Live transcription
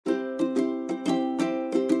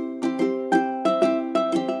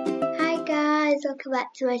welcome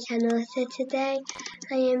back to my channel. So today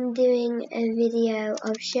I am doing a video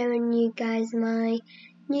of showing you guys my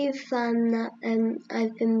new farm that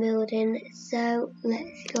I've been building. So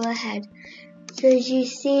let's go ahead. So as you've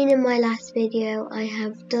seen in my last video, I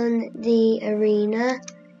have done the arena.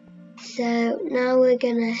 So now we're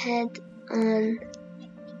gonna head on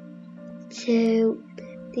to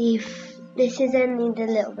this is only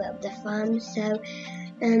the little bit of the farm. So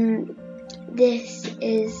this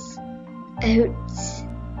is oats.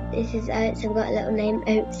 This is oats. I've got a little name,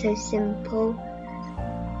 Oats So Simple.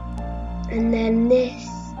 And then this,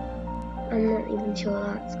 I'm not even sure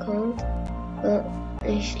what that's called, but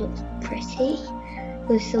this looks pretty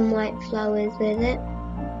with some white flowers with it.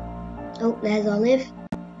 Oh, there's Olive.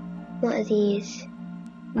 What are these?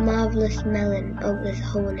 Marvelous melon. Oh, there's a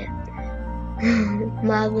hole in it.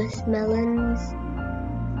 Marvelous melons.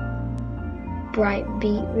 Bright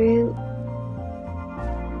beetroot.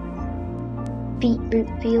 Beetroot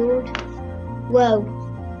field. Whoa.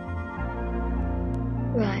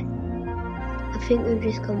 Right. I think we've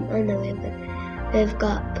just come on the way, but we've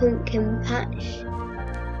got pumpkin patch.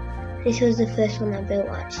 This was the first one I built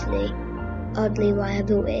actually. Oddly why I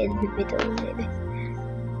built it in the middle maybe.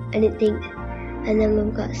 I didn't think. And then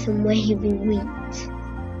we've got some wavy wheat.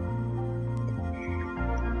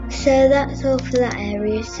 So that's all for that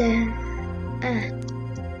area. So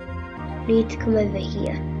need to come over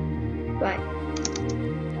here. Right.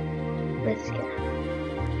 Let's go.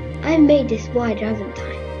 I made this wide, haven't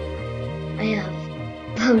I? I have.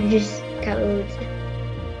 I'm just can't remember.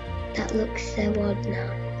 That looks so odd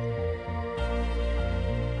now.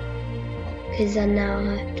 Because I now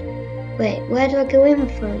have to. Wait, where do I go in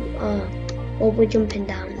from? Oh, we're jumping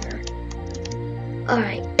down now.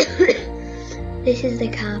 Alright. This is the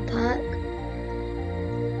car park.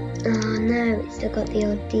 Oh no, it's still got the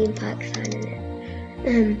old Dean Park sign in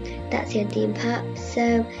it. That's your Dean Park.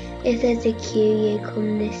 So if there's a queue, you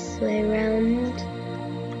come this way around.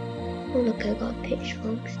 Oh look, I got a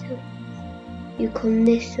pitchfork still. You come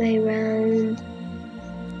this way around,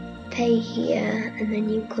 pay here, and then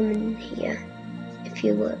you come in here if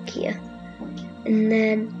you work here. And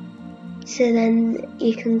then, so then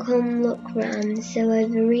you can come look round. So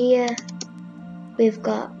over here, we've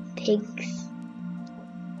got pigs.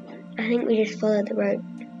 I think we just follow the road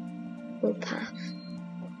or path.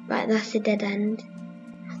 Right, that's a dead end.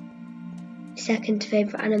 Second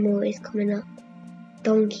favourite animal is coming up.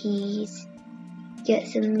 Donkeys. Get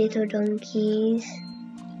some little donkeys.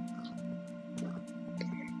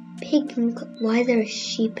 Pig. Why is there a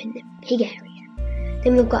sheep in the pig area?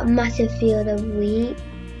 Then we've got a massive field of wheat.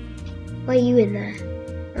 Why are you in there?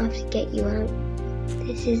 I'll have to get you out.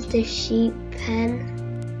 This is the sheep pen.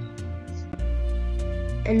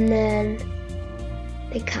 And then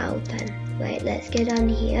the cow pen. Wait, let's go down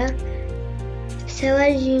here. So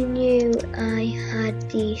as you knew, I had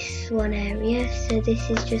the swan area. So this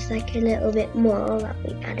is just like a little bit more that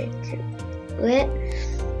we added to it.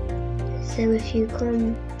 So if you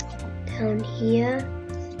come down here,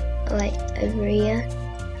 like over here.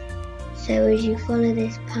 So as you follow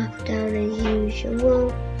this path down as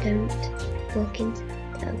usual, don't walk into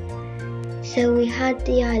them. So we had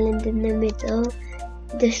the island in the middle.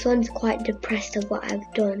 This one's quite depressed of what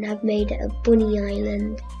I've done. I've made it a bunny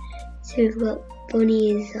island. So we've got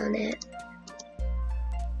bunnies on it.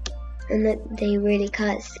 And that they really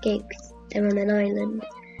can't escape because they're on an island.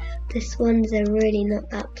 The swans are really not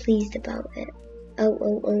that pleased about it.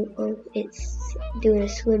 Oh, it's doing a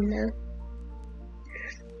swim now.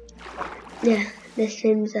 Yeah, the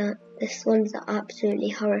swans are absolutely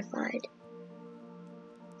horrified.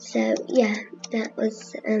 So yeah, that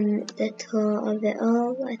was the tour of it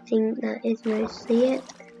all. I think that is mostly it.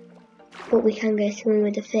 But we can go swimming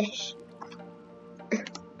with the fish.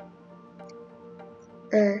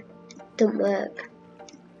 Don't work.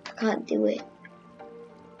 Can't do it.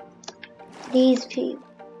 These people.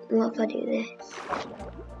 What if I do this?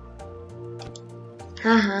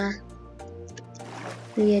 Haha.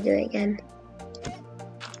 I'm gonna do it again.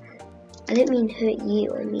 I didn't mean hurt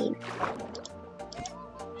you, I mean.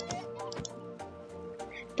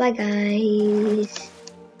 Bye guys.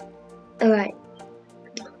 Alright.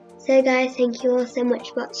 So guys, thank you all so much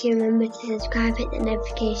for watching. Remember to subscribe, hit the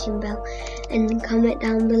notification bell, and comment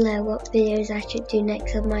down below what videos I should do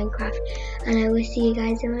next of Minecraft. And I will see you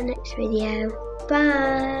guys in my next video.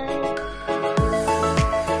 Bye!